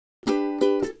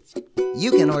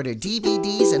You can order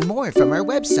DVDs and more from our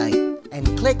website and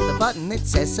click the button that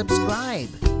says subscribe.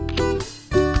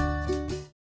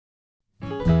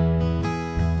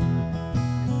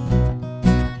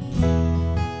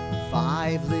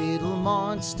 Five little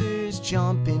monsters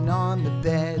jumping on the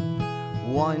bed.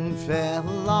 One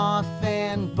fell off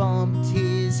and bumped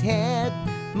his head.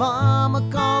 Mama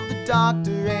called the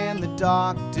doctor and the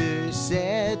doctor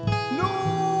said,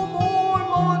 "No more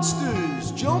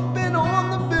monsters jumping on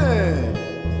the bed."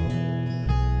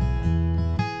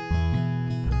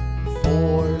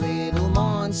 Four little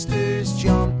monsters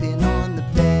jumping on the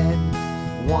bed.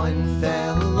 One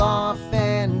fell off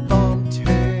and bumped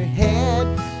her head.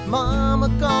 Mama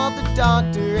called the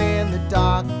doctor and the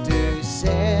doctor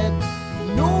said,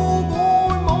 "No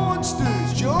more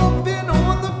monsters jumping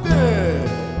on the bed."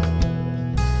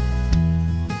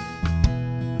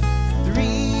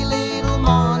 Three little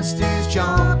monsters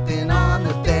jumping on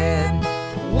the bed.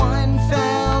 One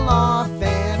fell off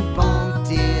and bumped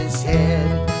his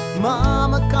head.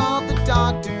 Mama called the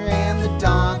doctor and the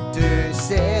doctor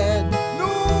said,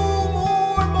 "No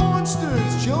more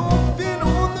monsters jumping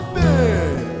on the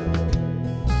bed."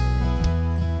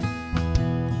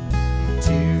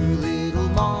 Two little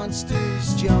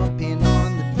monsters jumping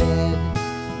on the bed.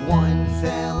 One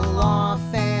fell off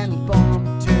and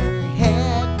bumped her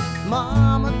head.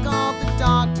 Mama called the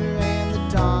doctor and the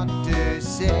doctor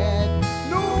said,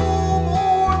 "No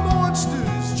more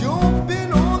monsters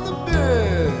jumping on the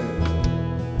bed."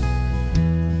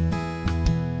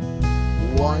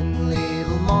 One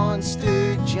little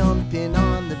monster jumping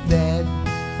on the bed.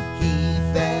 He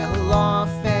fell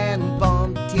off and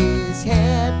bumped his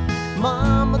head.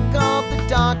 Mama called the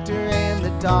doctor and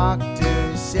the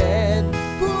doctor said,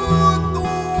 "Put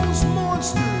those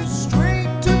monsters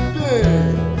straight to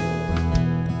bed."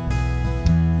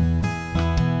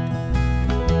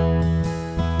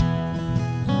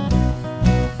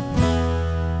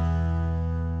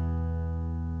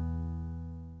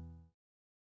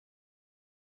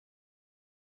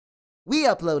 We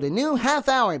upload a new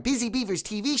half-hour Busy Beavers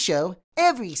TV show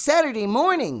every Saturday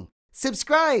morning.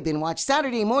 Subscribe and watch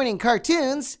Saturday morning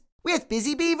cartoons with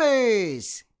Busy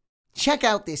Beavers. Check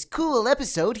out this cool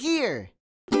episode here.